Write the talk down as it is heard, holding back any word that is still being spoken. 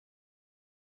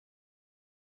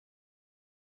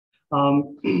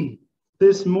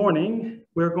This morning,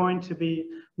 we're going to be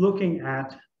looking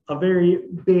at a very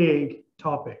big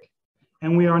topic,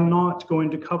 and we are not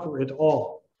going to cover it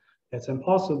all. It's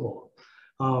impossible.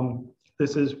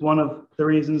 This is one of the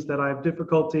reasons that I have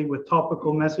difficulty with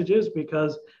topical messages,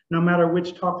 because no matter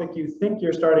which topic you think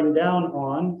you're starting down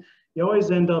on, you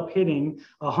always end up hitting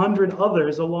 100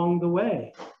 others along the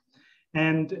way.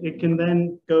 And it can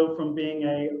then go from being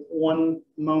a one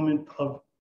moment of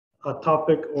a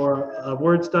topic or a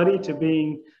word study to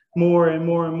being more and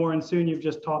more and more, and soon you've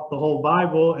just taught the whole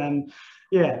Bible, and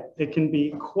yeah, it can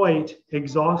be quite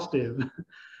exhaustive.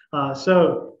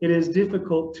 So it is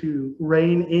difficult to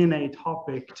rein in a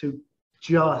topic to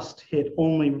just hit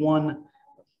only one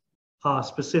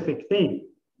specific thing.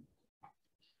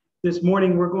 This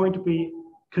morning we're going to be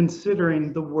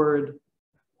considering the word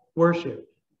worship.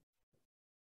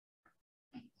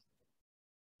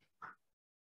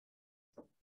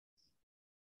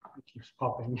 It keeps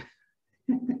popping.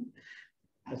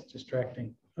 That's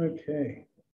distracting. Okay.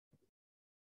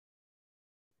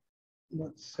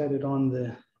 Let's set it on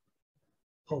the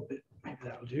pulpit. Maybe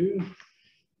that'll do.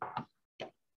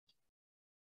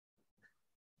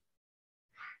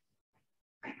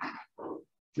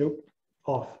 Nope,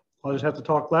 off. I'll just have to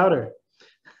talk louder.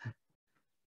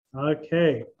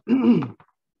 Okay.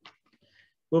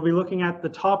 We'll be looking at the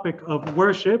topic of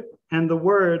worship and the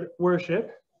word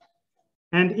worship.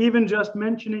 And even just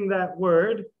mentioning that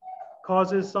word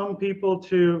causes some people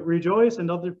to rejoice and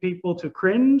other people to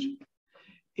cringe.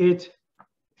 It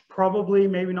probably,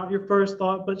 maybe not your first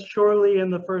thought, but surely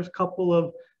in the first couple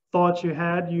of thoughts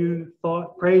you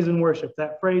thought praise and worship.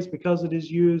 That phrase, because it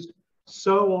is used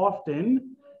so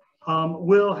often,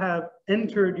 will have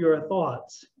entered your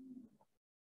thoughts.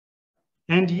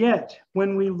 And yet,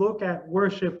 when we look at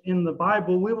worship in the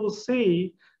Bible, we will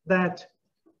see that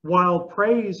while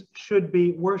praise should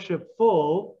be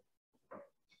worshipful,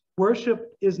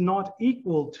 worship is not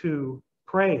equal to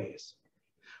praise.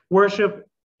 Worship,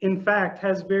 in fact,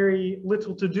 has very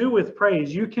little to do with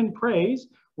praise. You can praise,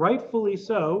 rightfully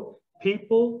so,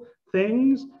 people,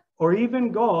 things, or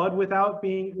even God without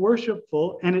being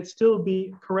worshipful, and it still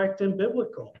be correct and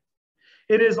biblical.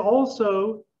 It is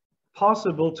also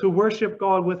possible to worship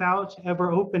God without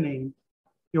ever opening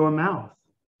your mouth.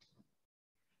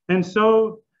 And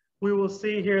so we will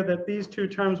see here that these two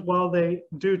terms, while they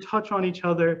do touch on each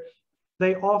other,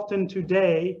 they often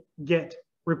today get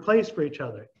replaced for each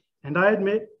other. And I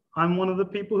admit, I'm one of the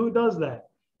people who does that.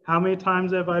 How many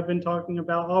times have I been talking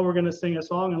about, oh, we're going to sing a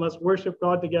song and let's worship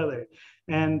God together?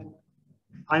 And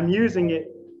I'm using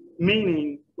it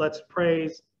meaning let's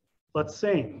praise, let's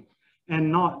sing,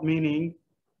 and not meaning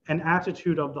an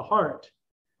attitude of the heart.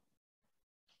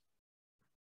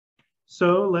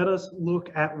 So let us look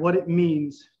at what it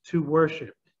means to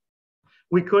worship.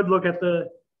 We could look at the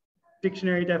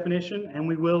dictionary definition, and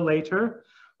we will later.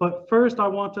 But first, I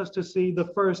want us to see the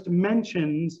first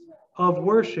mentions of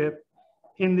worship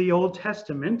in the Old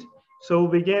Testament. So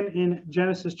we'll begin in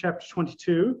Genesis chapter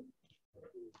 22.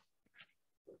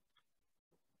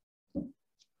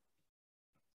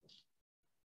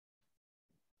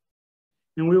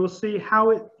 And we will see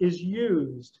how it is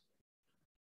used,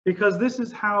 because this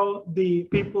is how the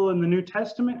people in the New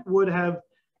Testament would have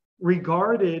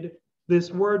regarded this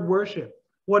word worship,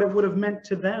 what it would have meant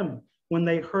to them when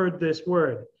they heard this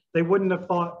word. They wouldn't have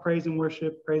thought praise and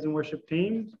worship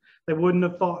teams. They wouldn't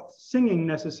have thought singing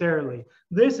necessarily.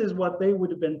 This is what they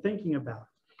would have been thinking about.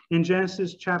 In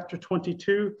Genesis chapter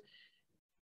 22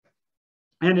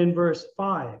 and in verse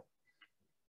 5,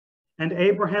 and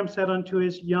Abraham said unto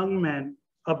his young men,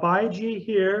 abide ye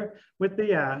here with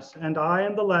the ass, and I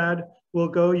and the lad will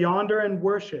go yonder and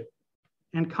worship,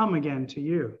 and come again to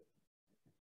you.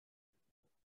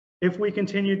 If we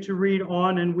continue to read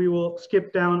on, and we will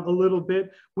skip down a little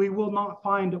bit, we will not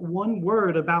find one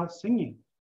word about singing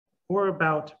or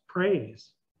about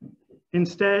praise.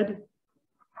 Instead,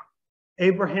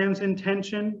 Abraham's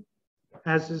intention,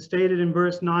 as is stated in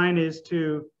verse 9, is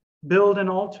to build an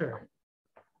altar,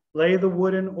 lay the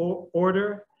wood in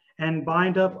order, and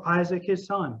bind up Isaac his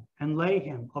son, and lay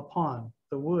him upon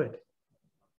the wood.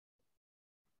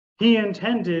 He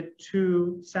intended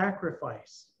to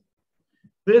sacrifice.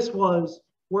 This was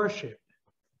worship.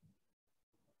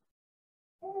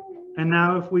 And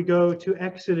now if we go to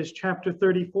Exodus chapter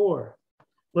 34,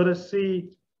 let us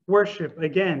see worship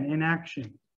again in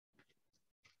action.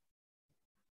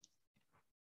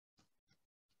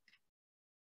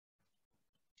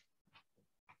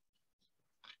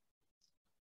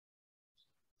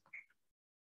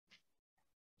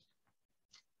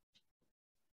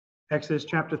 Exodus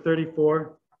chapter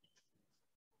 34.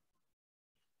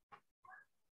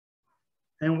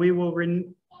 And we will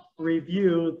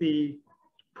review the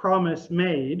promise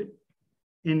made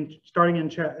starting in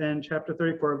chapter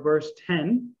 34, verse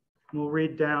 10. We'll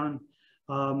read down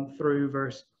through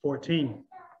verse 14.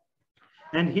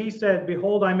 And he said,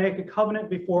 behold, I make a covenant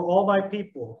before all thy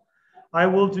people. I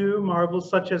will do marvels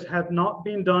such as have not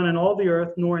been done in all the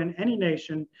earth, nor in any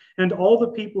nation, and all the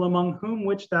people among whom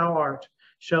which thou art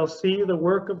shall see the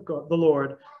work of God, the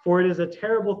Lord, for it is a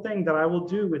terrible thing that I will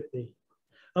do with thee.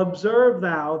 Observe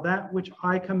thou that which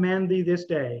I command thee this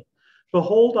day.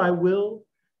 Behold, I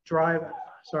drive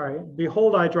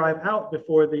out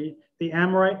before thee the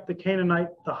Amorite, the Canaanite,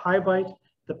 the Hivite,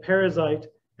 the Perizzite,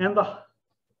 and the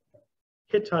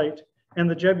Hittite, and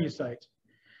the Jebusite.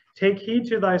 Take heed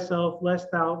to thyself,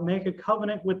 lest thou make a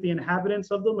covenant with the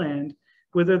inhabitants of the land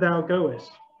whither thou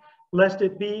goest, lest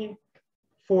it be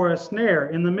for a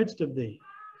snare in the midst of thee.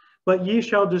 But ye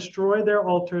shall destroy their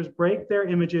altars, break their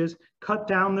images, cut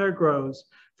down their groves,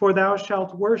 for thou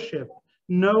shalt worship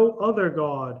no other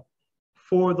God,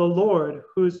 for the Lord,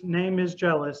 whose name is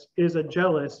jealous, is a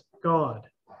jealous God.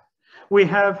 We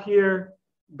have here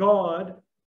God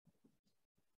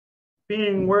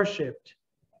being worshipped.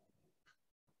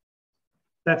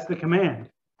 That's the command.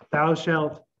 Thou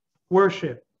shalt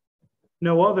worship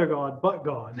no other God but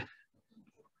God.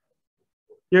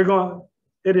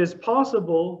 It is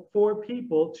possible for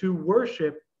people to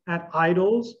worship at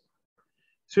idols,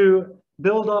 to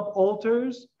build up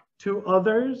altars to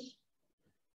others,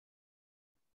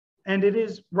 and it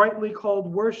is rightly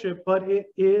called worship, but it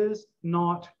is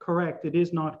not correct. It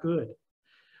is not good.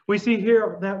 We see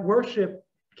here that worship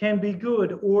can be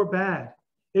good or bad.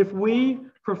 If we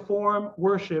perform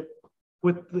worship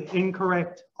with the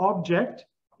incorrect object,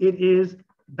 it is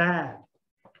bad.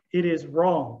 It is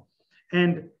wrong.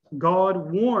 And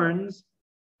God warns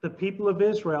the people of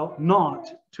Israel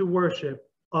not to worship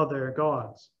other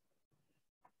gods.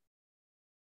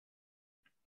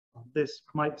 This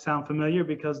might sound familiar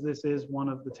because this is one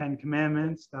of the 10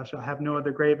 commandments. Thou shalt have no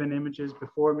other graven images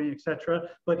before me, etc.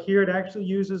 But here it actually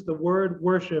uses the word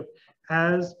worship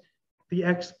as the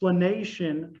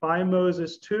explanation by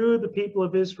Moses to the people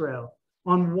of Israel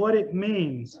on what it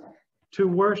means to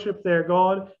worship their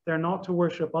God. They're not to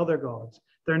worship other gods.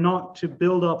 They're not to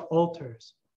build up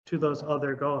altars to those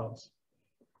other gods.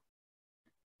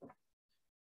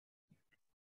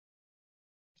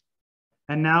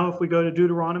 And now if we go to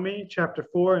Deuteronomy chapter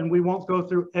 4, and we won't go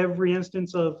through every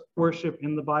instance of worship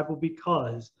in the Bible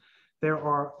because there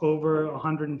are over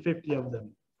 150 of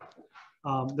them.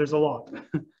 There's a lot.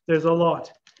 There's a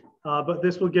lot. But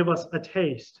this will give us a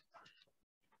taste.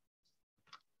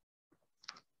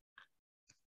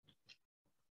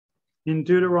 In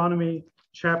Deuteronomy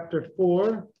chapter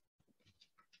 4,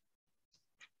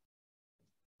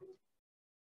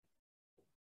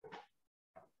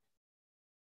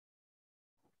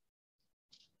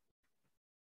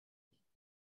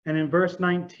 and in verse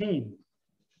 19,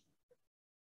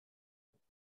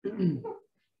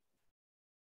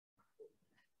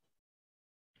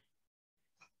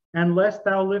 and lest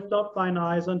thou lift up thine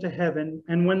eyes unto heaven,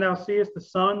 and when thou seest the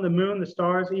sun, the moon, the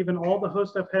stars, even all the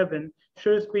host of heaven,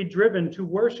 shouldest be driven to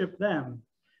worship them,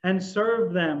 and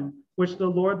serve them, which the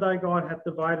Lord thy God hath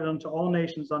divided unto all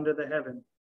nations under the heaven.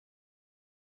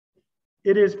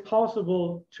 It is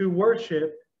possible to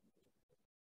worship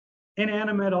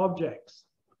inanimate objects.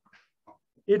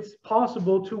 It's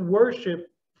possible to worship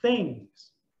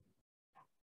things.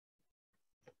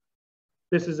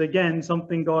 This is, again,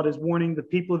 something God is warning the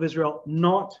people of Israel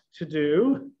not to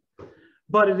do,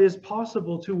 but it is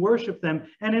possible to worship them.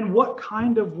 And in what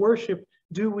kind of worship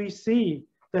do we see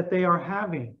that they are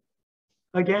having?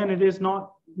 Again, it is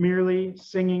not merely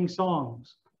singing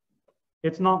songs.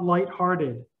 It's not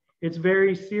lighthearted. It's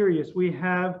very serious. We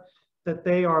have that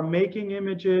they are making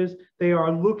images, they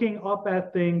are looking up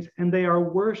at things, and they are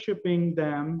worshiping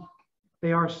them.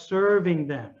 They are serving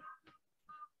them.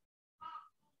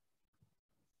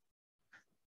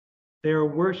 They are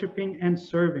worshiping and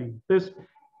serving. This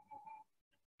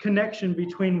connection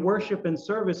between worship and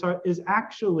service is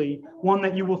actually one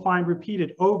that you will find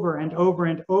repeated over and over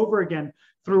and over again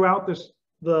throughout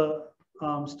the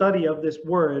study of this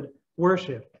word,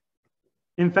 worship.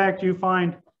 In fact, you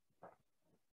find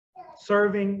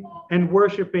serving and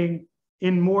worshiping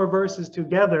in more verses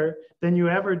together than you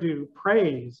ever do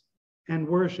praise and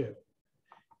worship.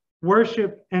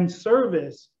 Worship and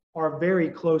service are very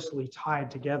closely tied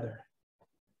together.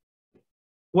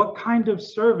 What kind of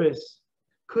service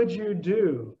could you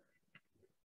do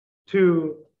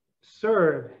to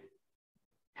serve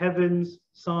heavens,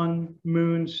 sun,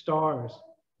 moon, stars,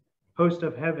 host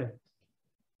of heaven?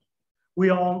 We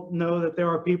all know that there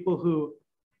are people who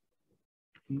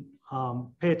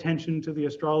pay attention to the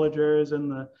astrologers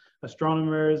and the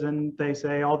astronomers, and they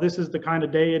say, oh, this is the kind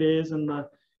of day it is, and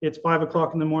it's 5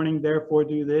 o'clock in the morning, therefore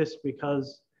do this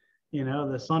because, you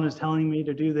know, the sun is telling me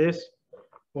to do this,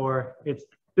 or it's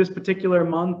this particular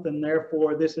month, and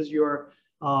therefore this is your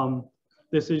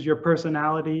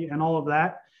personality and all of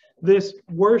that. This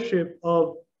worship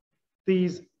of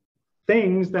these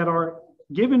things that are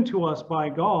given to us by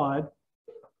God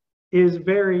is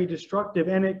very destructive,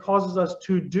 and it causes us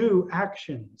to do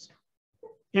actions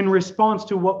in response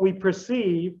to what we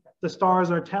perceive the stars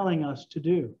are telling us to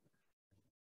do.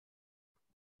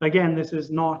 Again, this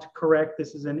is not correct.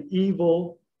 This is an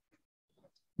evil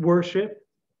worship,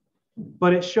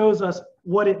 but it shows us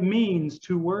what it means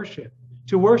to worship.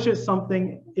 To worship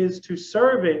something is to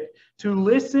serve it, to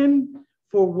listen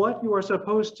for what you are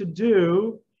supposed to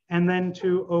do, and then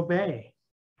to obey.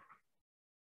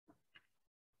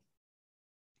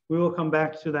 We will come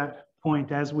back to that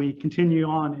point as we continue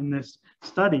on in this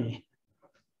study.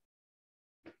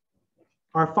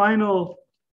 Our final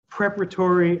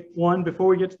preparatory one before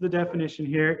we get to the definition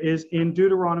here is in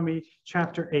Deuteronomy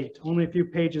chapter 8, only a few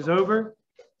pages over.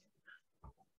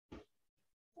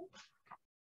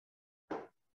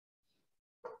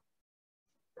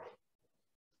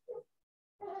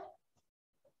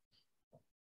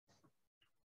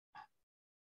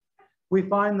 We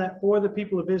find that for the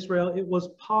people of Israel, it was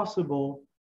possible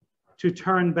to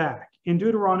turn back. In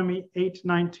Deuteronomy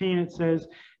 8:19, it says,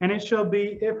 "And it shall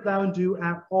be, if thou do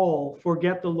at all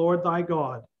forget the Lord thy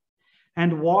God,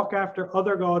 and walk after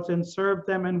other gods and serve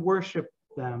them and worship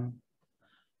them,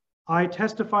 I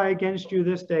testify against you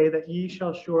this day that ye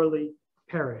shall surely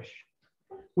perish."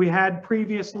 We had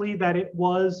previously that it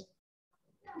was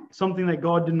something that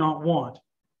God did not want.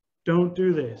 Don't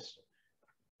do this.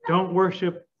 Don't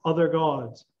worship other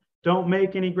gods. Don't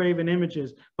make any graven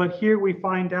images. But here we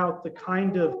find out the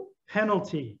kind of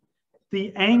penalty,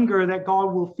 the anger that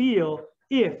God will feel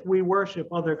if we worship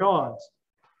other gods.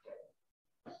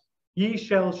 Ye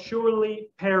shall surely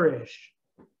perish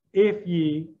if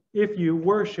you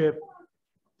worship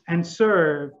and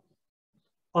serve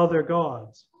other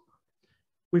gods.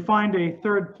 We find a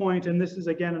third point, and this is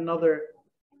again another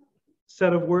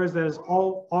set of words that is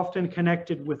all often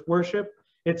connected with worship.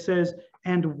 It says,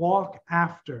 "and walk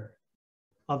after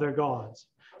other gods."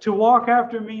 To walk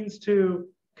after means to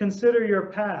consider your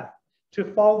path, to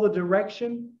follow the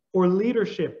direction or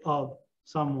leadership of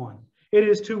someone. It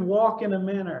is to walk in a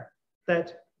manner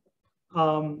that,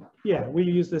 we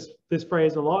use this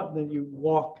phrase a lot, that you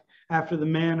walk after the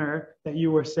manner that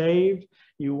you were saved.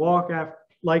 You walk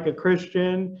like a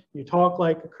Christian. You talk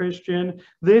like a Christian.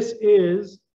 This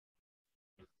is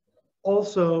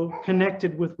also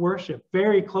connected with worship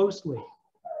very closely,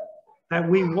 that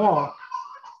we walk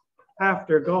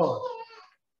after God,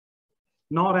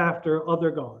 not after other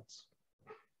gods.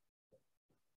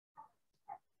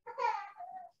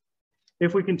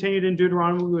 If we continued in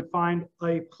Deuteronomy, we would find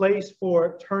a place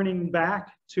for turning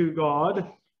back to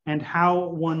God and how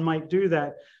one might do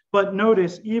that. But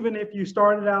notice, even if you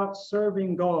started out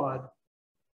serving God,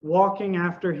 walking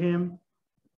after him,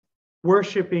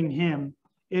 worshiping him,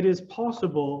 it is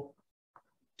possible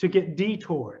to get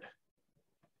detoured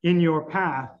in your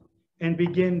path and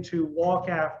begin to walk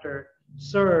after,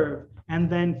 serve, and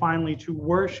then finally to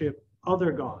worship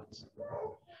other gods.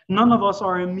 None of us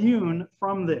are immune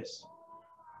from this.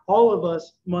 All of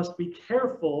us must be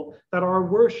careful that our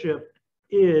worship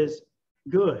is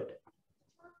good.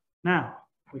 Now,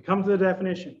 we come to the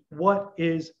definition. What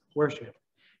is worship?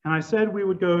 And I said we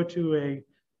would go to a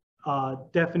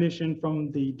definition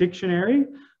from the dictionary,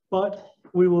 but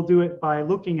we will do it by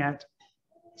looking at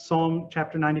Psalm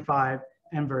chapter 95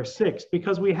 and verse 6,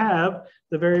 because we have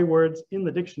the very words in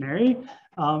the dictionary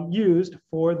used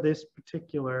for this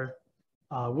particular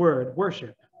word,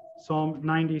 worship. Psalm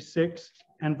 96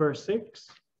 and verse 6.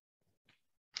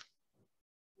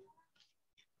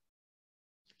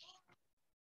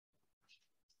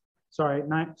 Sorry,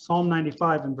 Psalm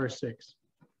 95 and verse 6.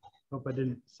 Hope I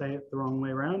didn't say it the wrong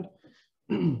way around.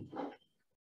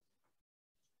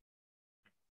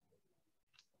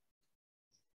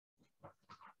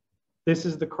 This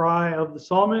is the cry of the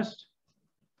psalmist.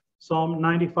 Psalm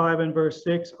 95 and verse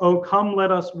 6. "O come,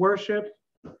 let us worship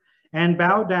and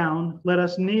bow down. Let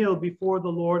us kneel before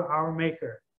the Lord our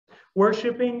Maker."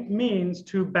 Worshiping means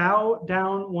to bow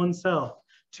down oneself,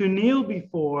 to kneel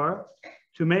before,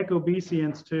 to make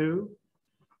obeisance to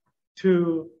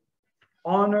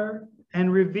honor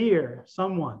and revere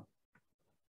someone.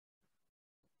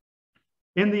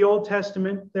 In the Old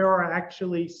Testament, there are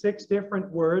actually 6 different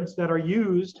words that are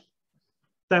used,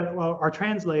 that are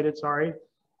translated,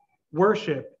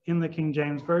 worship in the King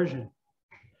James Version.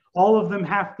 All of them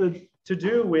have to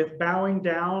do with bowing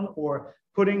down or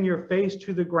putting your face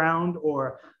to the ground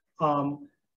or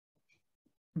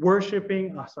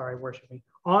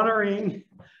honoring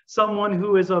someone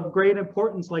who is of great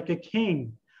importance, like a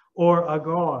king or a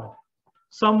god,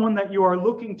 someone that you are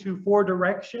looking to for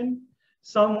direction,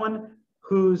 someone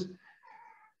whose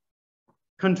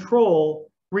control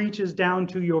reaches down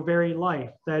to your very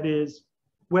life. That is,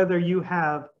 whether you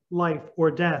have life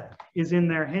or death is in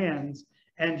their hands,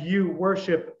 and you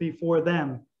worship before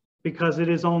them because it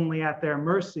is only at their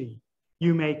mercy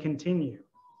you may continue.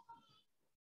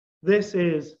 This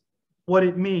is what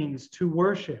it means to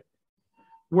worship.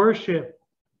 Worship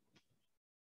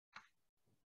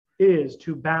is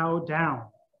to bow down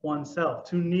oneself,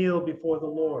 to kneel before the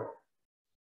Lord.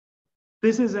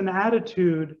 This is an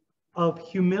attitude of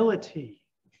humility.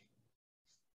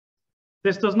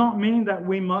 This does not mean that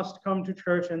we must come to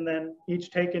church and then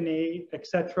each take a knee,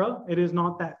 etc. It is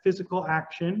not that physical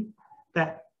action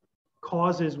that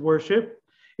causes worship.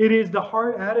 It is the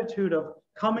heart attitude of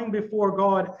coming before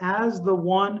God as the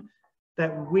one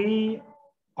that we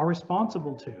are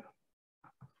responsible to.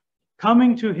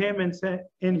 Coming to him and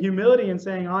in humility and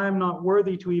saying, I am not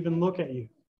worthy to even look at you.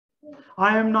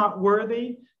 I am not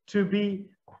worthy to be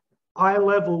eye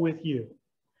level with you.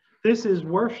 This is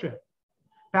worship.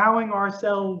 Bowing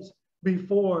ourselves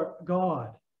before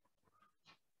God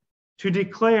to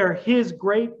declare his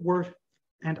great worth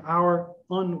and our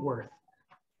unworth.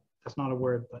 That's not a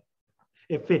word, but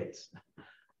it fits.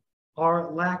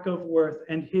 Our lack of worth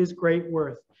and his great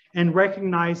worth, and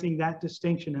recognizing that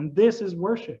distinction. And this is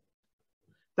worship.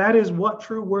 That is what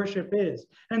true worship is.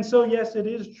 And so, yes, it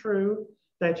is true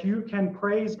that you can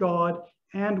praise God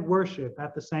and worship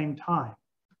at the same time.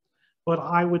 But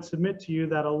I would submit to you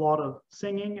that a lot of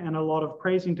singing and a lot of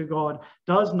praising to God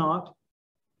does not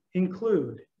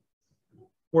include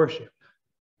worship.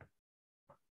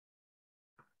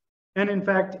 And in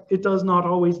fact, it does not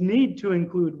always need to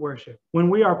include worship. When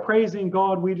we are praising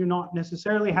God, we do not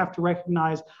necessarily have to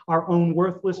recognize our own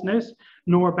worthlessness,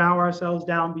 nor bow ourselves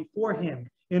down before him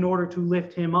in order to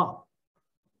lift him up.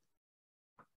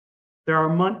 There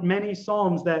are many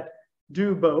psalms that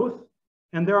do both,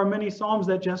 and there are many psalms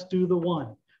that just do the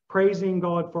one, praising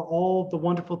God for all the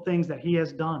wonderful things that he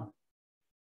has done,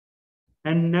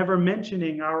 and never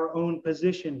mentioning our own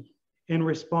position in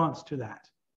response to that.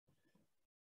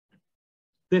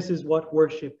 This is what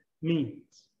worship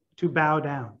means, to bow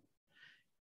down.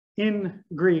 In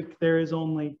Greek, there is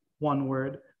only one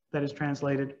word that is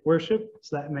translated worship,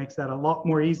 so that makes that a lot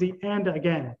more easy. And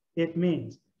again, it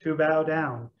means to bow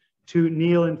down, to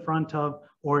kneel in front of,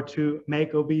 or to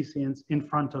make obeisance in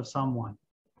front of someone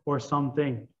or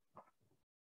something.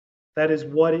 That is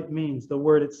what it means, the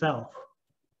word itself.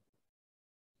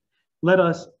 Let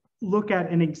us look at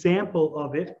an example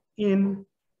of it in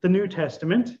the New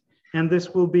Testament. And this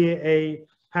will be a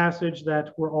passage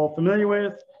that we're all familiar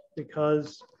with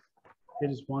because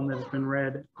it is one that has been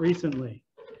read recently.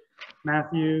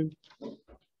 Matthew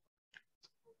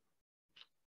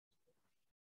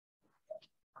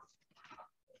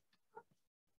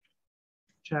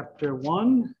chapter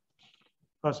 1.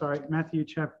 Matthew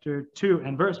chapter 2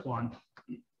 and verse 1.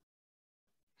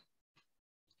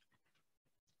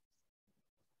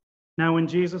 Now, when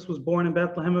Jesus was born in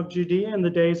Bethlehem of Judea in the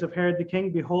days of Herod the king,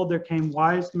 behold, there came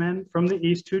wise men from the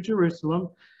east to Jerusalem,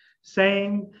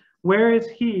 saying, where is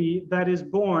he that is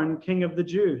born King of the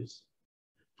Jews?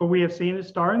 For we have seen a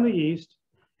star in the east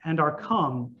and are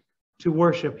come to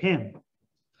worship him.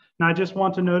 Now, I just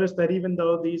want to notice that even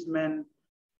though these men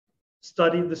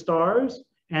studied the stars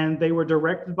and they were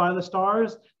directed by the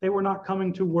stars, they were not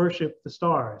coming to worship the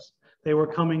stars. They were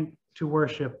coming to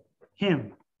worship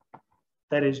him.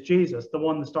 That is Jesus, the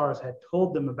one the stars had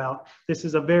told them about. This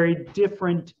is a very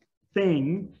different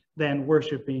thing than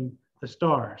worshiping the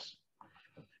stars.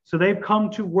 So they've come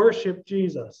to worship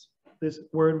Jesus, this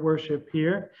word worship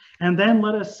here. And then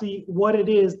let us see what it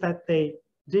is that they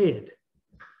did.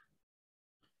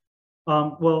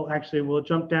 Actually, we'll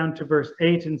jump down to verse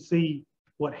 8 and see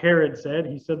what Herod said.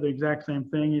 He said the exact same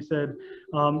thing. He said,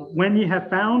 when ye have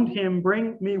found him,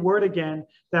 bring me word again,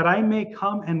 that I may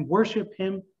come and worship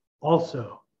him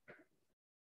also.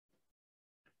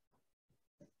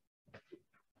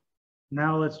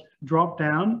 Now let's drop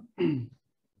down.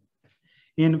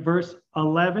 In verse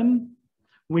 11,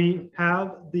 we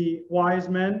have the wise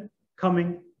men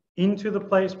coming into the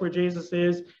place where Jesus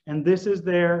is, and this is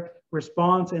their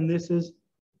response, and this is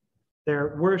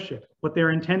their worship, what they're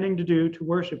intending to do to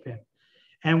worship him.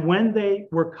 And when they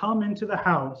were come into the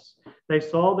house, they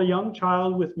saw the young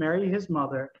child with Mary his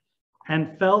mother,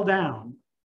 and fell down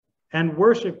and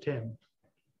worshipped him.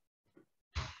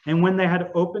 And when they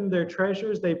had opened their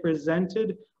treasures, they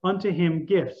presented unto him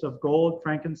gifts of gold,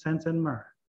 frankincense, and myrrh.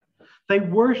 They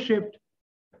worshipped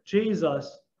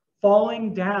Jesus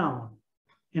falling down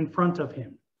in front of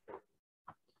him.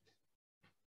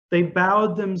 They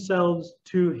bowed themselves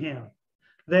to him.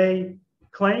 They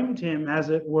claimed him, as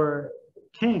it were,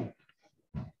 king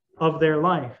of their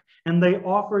life. And they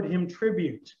offered him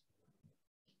tribute,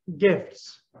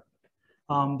 gifts.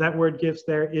 That word gifts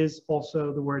there is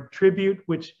also the word tribute,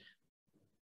 which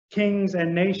kings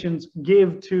and nations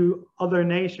give to other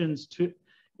nations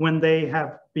when they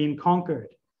have been conquered.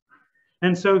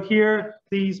 And so here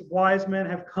these wise men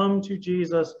have come to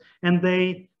Jesus and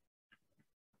they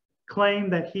claim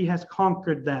that he has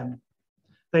conquered them.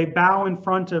 They bow in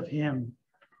front of him,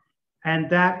 and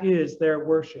that is their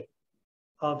worship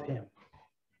of him.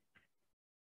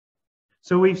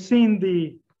 So we've seen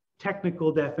the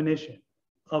technical definition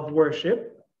of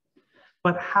worship,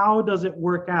 but how does it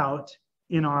work out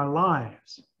in our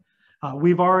lives?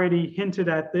 We've already hinted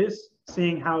at this,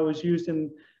 seeing how it was used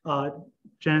in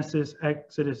Genesis,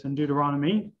 Exodus, and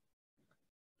Deuteronomy.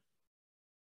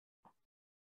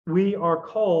 We are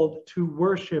called to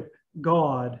worship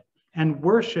God, and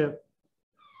worship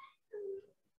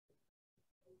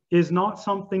is not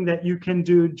something that you can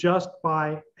do just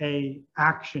by an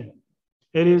action.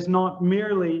 It is not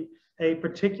merely a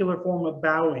particular form of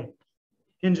bowing.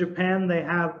 In Japan, they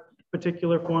have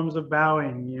particular forms of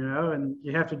bowing, and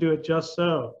you have to do it just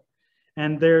so.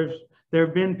 And there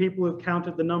have been people who've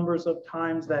counted the numbers of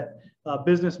times that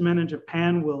businessmen in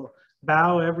Japan will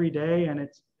bow every day, and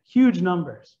it's huge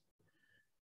numbers.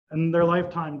 In their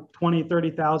lifetime, 20,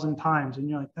 30,000 times. And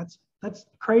you're like, that's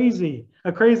crazy,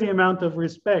 a crazy amount of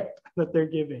respect that they're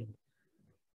giving.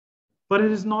 But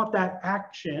it is not that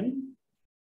action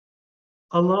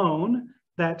alone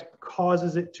that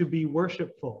causes it to be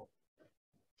worshipful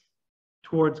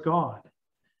towards God.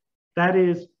 That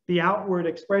is the outward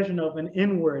expression of an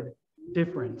inward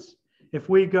difference. If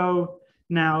we go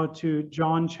now to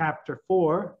John chapter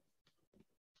 4,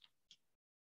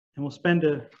 and we'll spend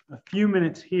a few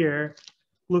minutes here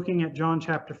looking at John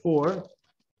chapter 4.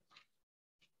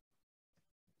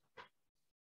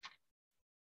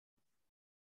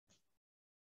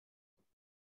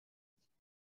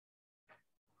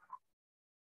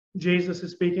 Jesus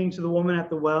is speaking to the woman at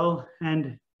the well,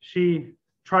 and she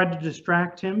tried to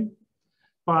distract him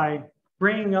by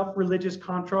bringing up religious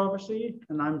controversy.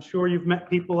 And I'm sure you've met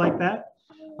people like that.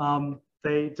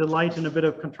 They delight in a bit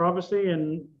of controversy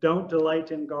and don't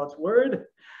delight in God's word.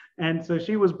 And so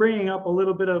she was bringing up a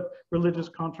little bit of religious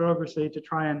controversy to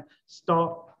try and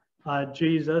stop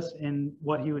Jesus in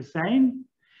what he was saying.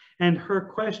 And her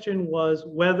question was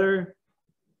whether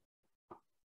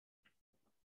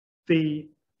the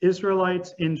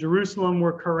Israelites in Jerusalem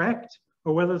were correct,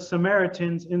 or whether the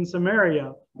Samaritans in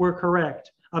Samaria were correct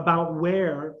about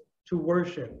where to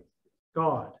worship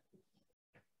God.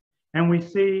 And we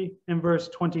see in verse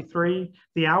 23,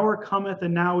 the hour cometh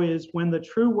and now is when the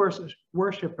true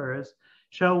worshipers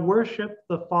shall worship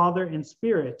the Father in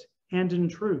spirit and in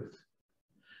truth.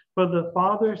 For the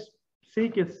Father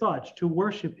seeketh such to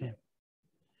worship him.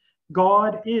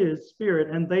 God is spirit,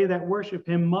 and they that worship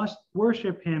him must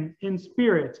worship him in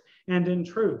spirit and in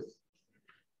truth.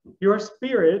 Your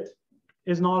spirit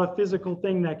is not a physical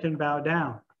thing that can bow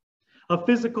down. A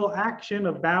physical action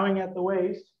of bowing at the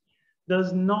waist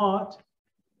does not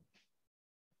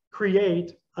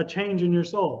create a change in your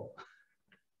soul.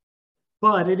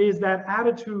 But it is that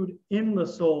attitude in the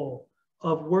soul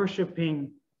of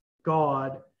worshiping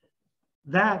God,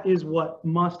 that is what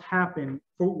must happen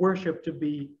for worship to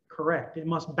be correct. It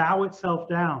must bow itself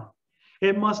down.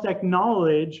 It must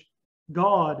acknowledge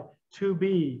God to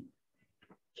be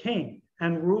king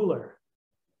and ruler.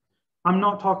 I'm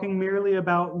not talking merely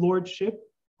about lordship,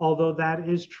 although that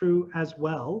is true as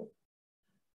well.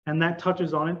 And that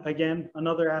touches on it. Again,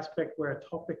 another aspect where a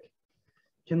topic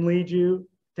can lead you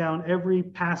down every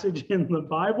passage in the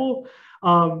Bible.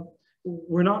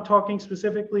 We're not talking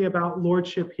specifically about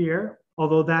lordship here,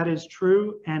 although that is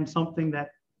true and something that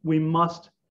we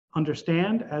must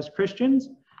understand as Christians,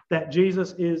 that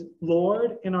Jesus is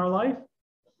Lord in our life.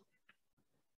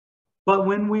 But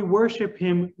when we worship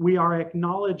him, we are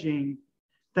acknowledging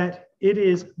that it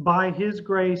is by his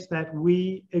grace that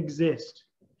we exist.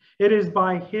 It is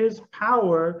by his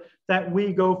power that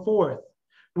we go forth.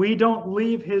 We don't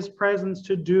leave his presence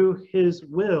to do his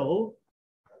will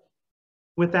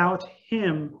without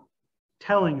him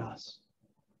telling us.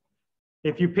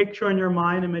 If you picture in your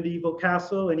mind a medieval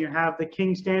castle and you have the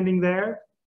king standing there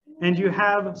and you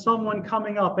have someone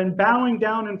coming up and bowing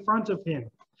down in front of him,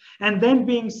 and then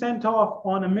being sent off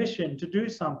on a mission to do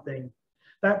something,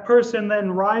 that person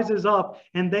then rises up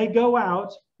and they go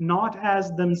out not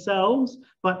as themselves,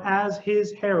 but as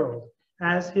his herald,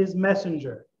 as his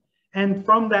messenger. And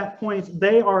from that point,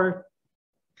 they are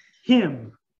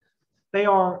him. They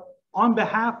are on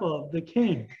behalf of the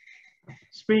king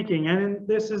speaking. And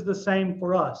this is the same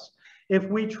for us. If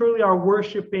we truly are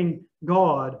worshiping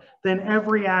God, then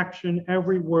every action,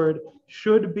 every word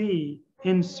should be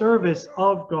in service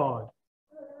of God.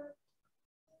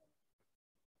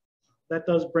 That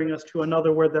does bring us to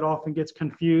another word that often gets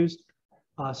confused,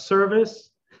 service.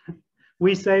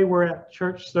 We say we're at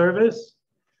church service,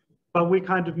 but we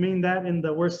kind of mean that in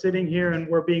the we're sitting here and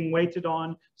we're being waited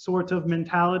on sort of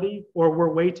mentality, or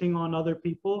we're waiting on other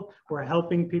people, we're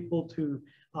helping people to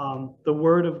the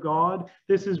word of God.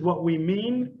 This is what we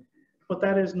mean, but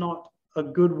that is not a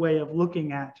good way of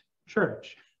looking at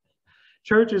church.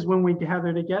 Church is when we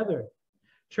gather together.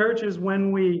 Church is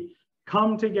when we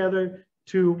come together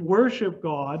to worship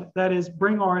God, that is,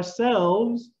 bring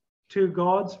ourselves to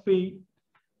God's feet,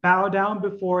 bow down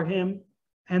before him,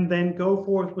 and then go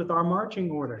forth with our marching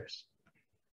orders.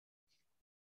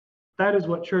 That is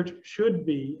what church should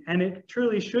be, and it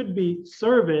truly should be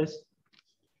service.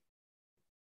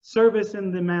 Service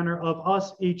in the manner of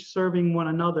us each serving one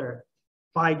another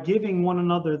by giving one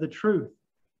another the truth,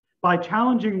 by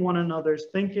challenging one another's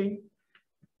thinking,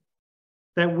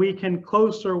 that we can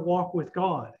closer walk with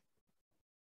God.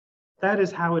 That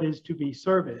is how it is to be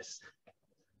service.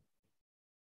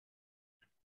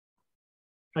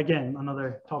 Again,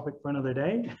 another topic for another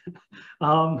day.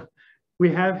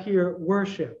 We have here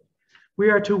worship. We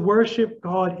are to worship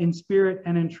God in spirit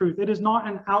and in truth. It is not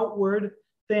an outward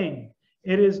thing.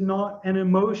 It is not an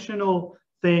emotional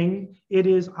thing. It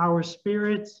is our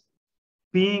spirits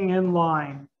being in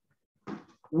line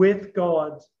with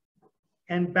God's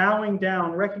and bowing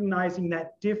down, recognizing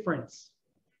that difference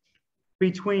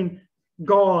between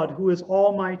God, who is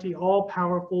almighty,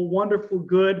 all-powerful, wonderful,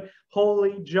 good,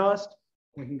 holy, just,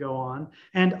 we can go on,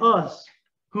 and us,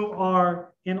 who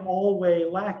are in all way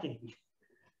lacking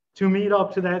to meet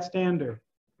up to that standard.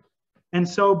 And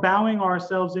so bowing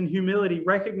ourselves in humility,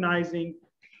 recognizing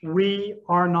we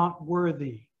are not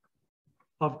worthy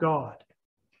of God.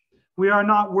 We are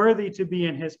not worthy to be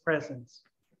in his presence.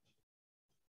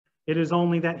 It is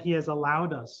only that he has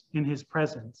allowed us in his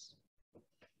presence.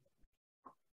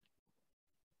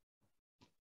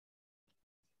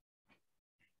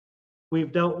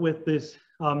 We've dealt with this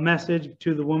message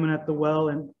to the woman at the well,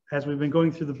 and as we've been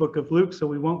going through the book of Luke, so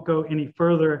we won't go any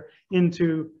further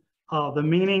into the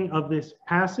meaning of this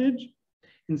passage.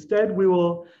 Instead, we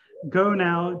will go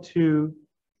now to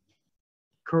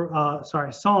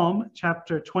Psalm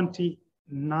chapter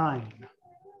 29.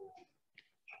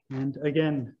 And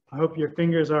again, I hope your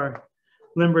fingers are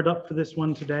limbered up for this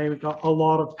one today. We've got a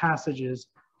lot of passages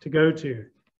to go to,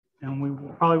 and we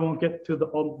probably won't get to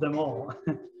them all.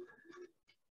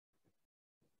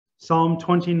 Psalm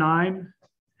 29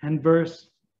 and verse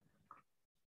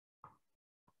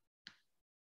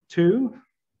 2.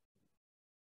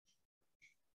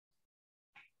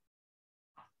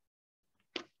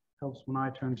 Helps when I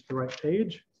turn to the right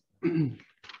page.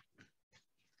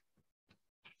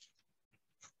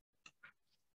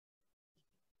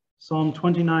 Psalm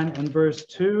 29 and verse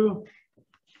 2.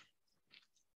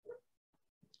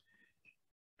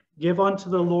 Give unto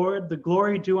the Lord the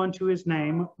glory due unto his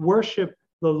name. Worship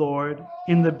the Lord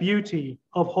in the beauty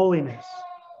of holiness.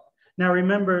 Now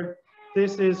remember,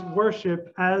 this is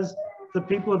worship as the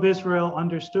people of Israel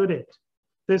understood it.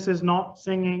 This is not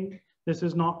singing. This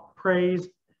is not praise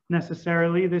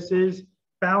necessarily. This is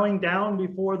bowing down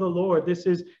before the Lord. This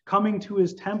is coming to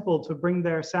his temple to bring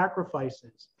their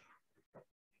sacrifices.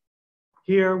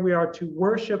 Here we are to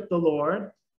worship the Lord,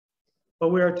 but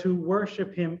we are to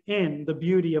worship him in the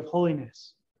beauty of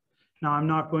holiness. Now, I'm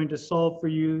not going to solve for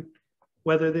you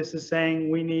whether this is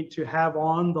saying we need to have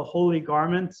on the holy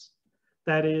garments,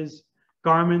 that is,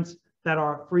 garments that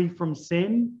are free from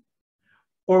sin,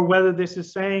 or whether this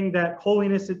is saying that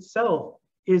holiness itself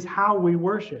is how we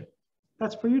worship.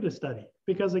 That's for you to study,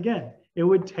 because again, it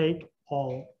would take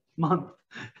all month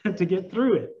to get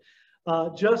through it.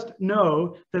 Just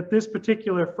know that this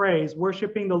particular phrase,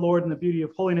 worshiping the Lord in the beauty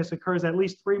of holiness, occurs at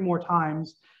least 3 more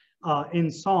times in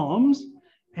Psalms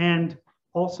and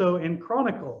also in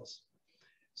Chronicles.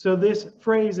 So this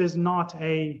phrase is not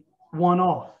a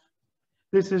one-off.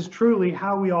 This is truly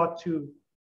how we ought to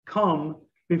come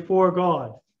before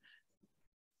God.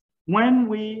 When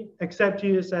we accept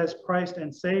Jesus as Christ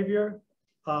and Savior,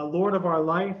 Lord of our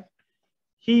life,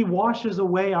 he washes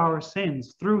away our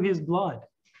sins through his blood.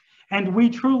 And we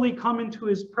truly come into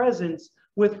his presence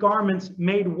with garments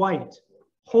made white,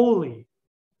 holy,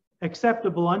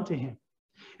 acceptable unto him.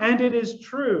 And it is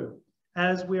true,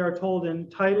 as we are told in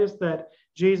Titus, that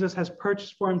Jesus has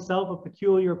purchased for himself a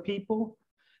peculiar people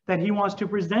that he wants to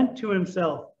present to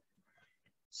himself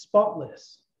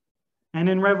spotless. And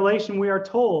in Revelation, we are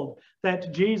told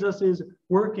that Jesus is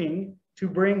working to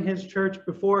bring his church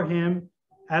before him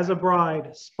as a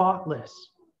bride, spotless,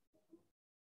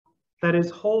 that is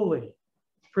holy,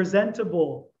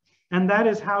 presentable, and that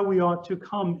is how we ought to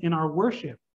come in our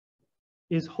worship,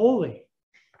 is holy.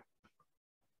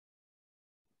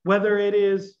 Whether it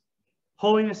is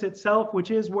holiness itself,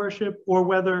 which is worship, or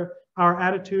whether our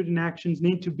attitude and actions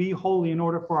need to be holy in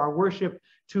order for our worship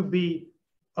to be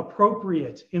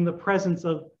appropriate in the presence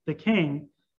of the King,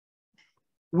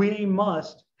 we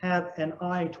must have an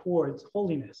eye towards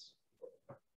holiness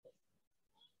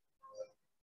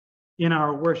in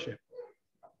our worship.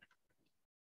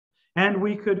 And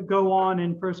we could go on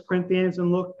in 1 Corinthians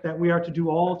and look that we are to do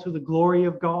all to the glory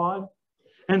of God.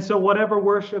 And so whatever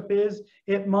worship is,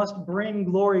 it must bring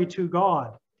glory to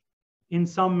God in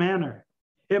some manner.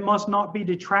 It must not be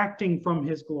detracting from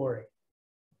his glory.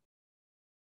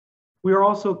 We are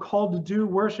also called to do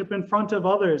worship in front of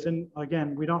others. And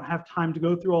again, we don't have time to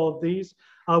go through all of these.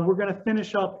 We're going to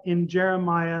finish up in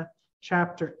Jeremiah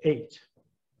chapter 8.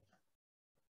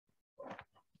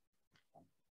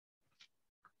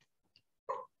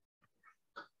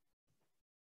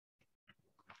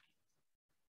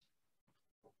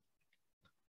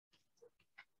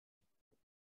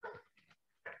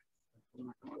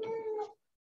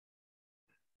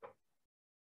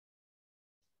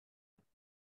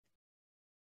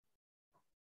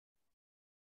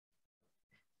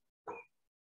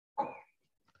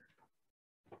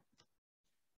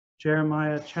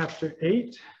 Jeremiah chapter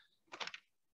 8.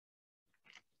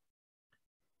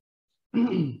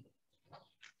 And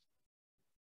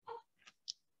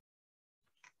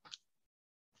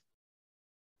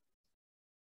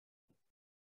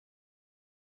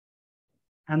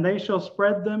they shall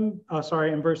spread them,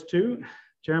 in verse 2,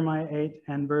 Jeremiah 8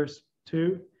 and verse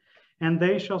 2. And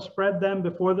they shall spread them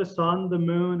before the sun, the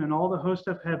moon, and all the host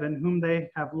of heaven, whom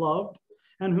they have loved,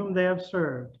 and whom they have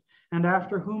served, and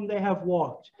after whom they have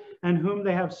walked, and whom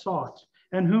they have sought,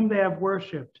 and whom they have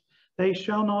worshipped. They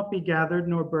shall not be gathered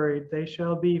nor buried. They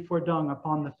shall be for dung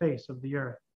upon the face of the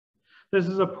earth. This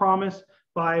is a promise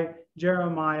by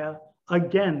Jeremiah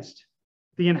against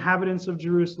the inhabitants of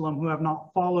Jerusalem who have not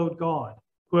followed God,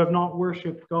 who have not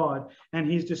worshipped God. And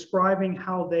he's describing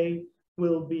how they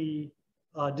will be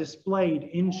displayed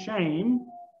in shame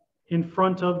in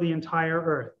front of the entire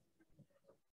earth.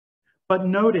 But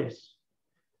notice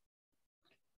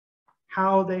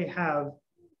how they have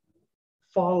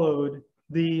followed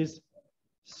these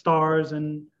stars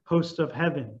and hosts of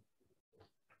heaven.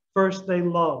 First, they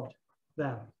loved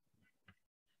them,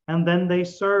 and then they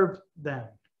served them,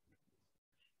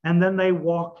 and then they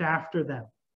walked after them,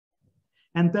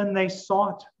 and then they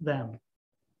sought them.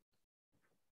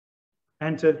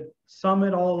 And to sum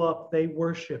it all up, they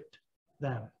worshiped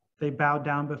them. They bowed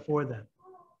down before them.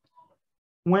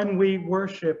 When we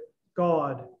worship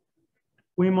God,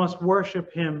 we must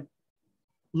worship him,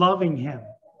 loving him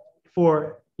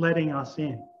for letting us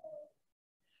in.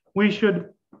 We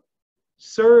should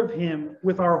serve him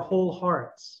with our whole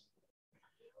hearts.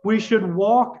 We should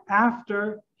walk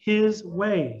after his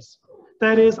ways.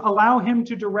 That is, allow him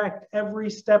to direct every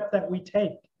step that we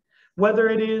take, whether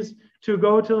it is to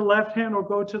go to the left hand or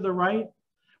go to the right,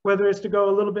 whether it's to go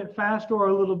a little bit faster or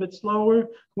a little bit slower.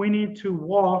 We need to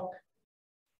walk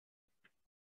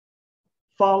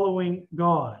following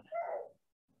God.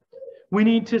 We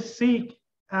need to seek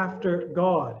after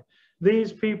God.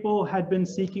 These people had been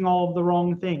seeking all of the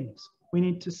wrong things. We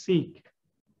need to seek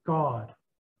God.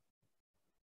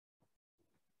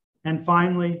 And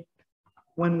finally,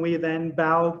 when we then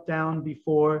bow down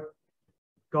before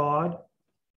God,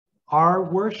 our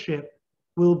worship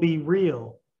will be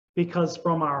real, because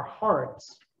from our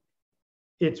hearts,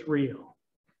 it's real.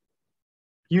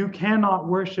 You cannot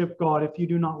worship God if you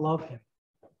do not love him.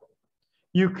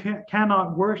 You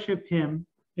cannot worship him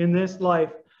in this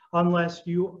life unless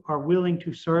you are willing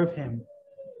to serve him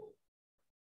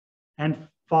and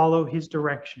follow his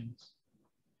directions.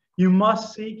 You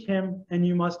must seek him and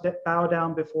you must bow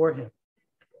down before him.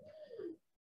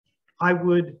 I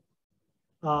would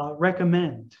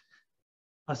recommend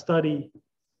a study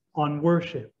on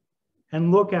worship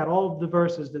and look at all of the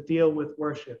verses that deal with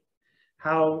worship,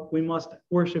 how we must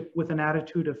worship with an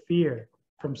attitude of fear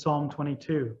from Psalm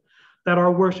 22, that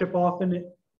our worship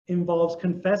often involves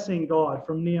confessing God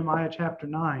from Nehemiah chapter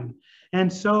 9,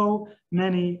 and so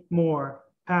many more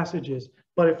passages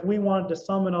But if we wanted to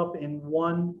sum it up in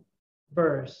one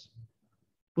verse,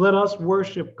 let us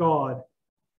worship God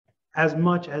as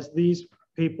much as these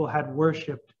people had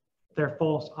worshiped their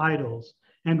false idols,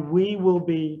 and we will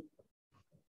be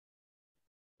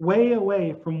way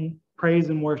away from praise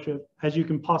and worship as you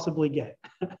can possibly get.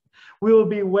 We will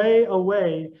be way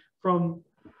away from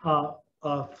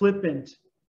flippant,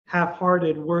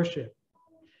 half-hearted worship.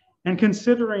 And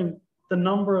considering the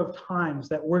number of times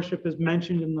that worship is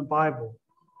mentioned in the Bible,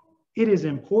 it is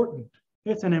important.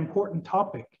 It's an important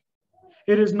topic.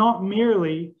 It is not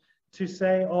merely to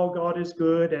say, oh, God is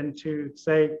good, and to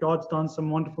say, God's done some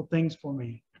wonderful things for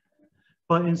me,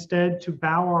 but instead to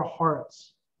bow our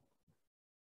hearts,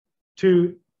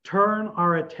 to turn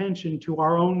our attention to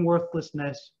our own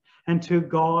worthlessness and to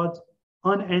God's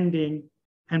unending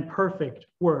and perfect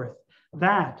worth.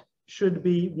 That should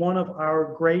be one of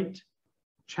our great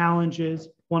challenges,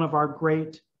 one of our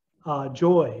great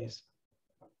joys.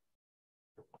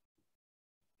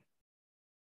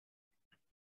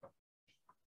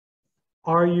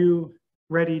 Are you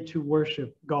ready to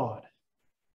worship God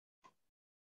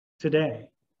today?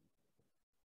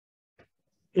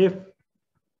 If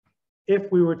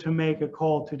we were to make a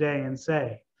call today and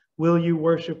say, will you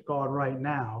worship God right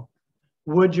now?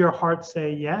 Would your heart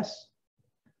say yes?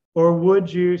 Or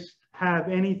would you have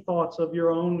any thoughts of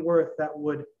your own worth that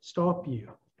would stop you?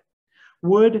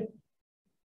 Would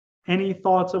any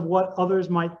thoughts of what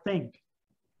others might think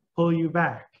pull you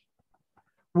back?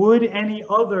 Would any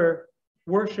other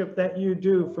worship that you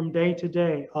do from day to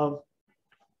day of,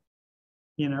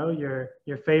 your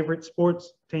favorite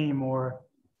sports team, or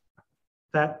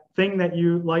that thing that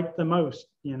you like the most,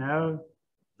 the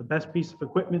best piece of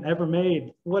equipment ever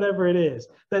made, whatever it is,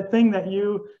 that thing that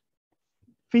you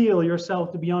feel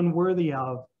yourself to be unworthy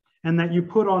of, and that you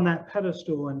put on that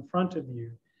pedestal in front of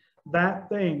you, that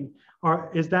thing,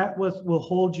 is that what will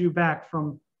hold you back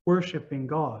from worshiping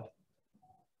God?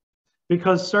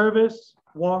 Because service,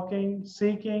 walking,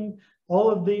 seeking, all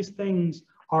of these things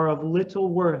are of little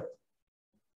worth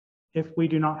if we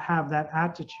do not have that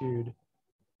attitude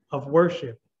of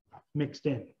worship mixed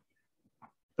in.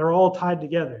 They're all tied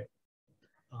together.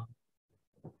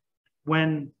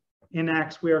 When in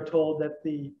Acts we are told that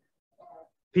the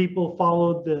people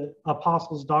followed the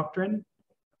apostles' doctrine,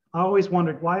 I always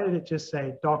wondered, why did it just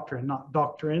say doctrine, not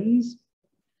doctrines?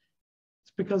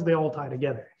 It's because they all tie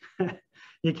together.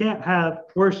 You can't have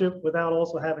worship without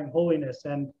also having holiness.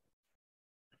 And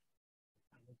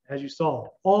as you saw,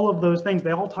 all of those things, they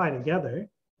all tie together.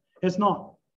 It's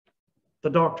not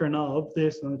the doctrine of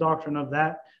this and the doctrine of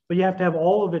that, but you have to have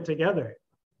all of it together.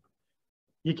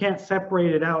 You can't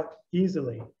separate it out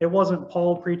easily. It wasn't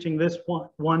Paul preaching this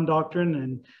one doctrine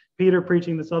and Peter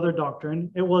preaching this other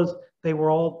doctrine. It was, they were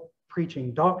all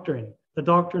preaching doctrine, the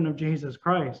doctrine of Jesus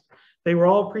Christ. They were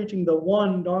all preaching the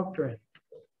one doctrine,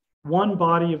 one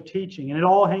body of teaching, and it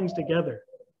all hangs together.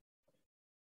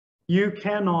 You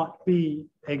cannot be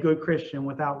a good Christian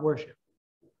without worship.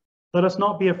 Let us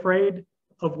not be afraid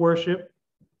of worship,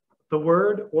 the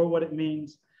word or what it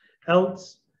means.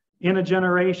 Else, in a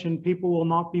generation, people will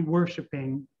not be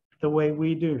worshiping the way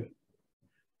we do.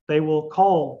 They will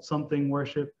call something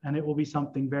worship, and it will be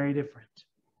something very different.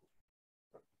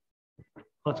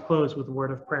 Let's close with a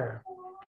word of prayer.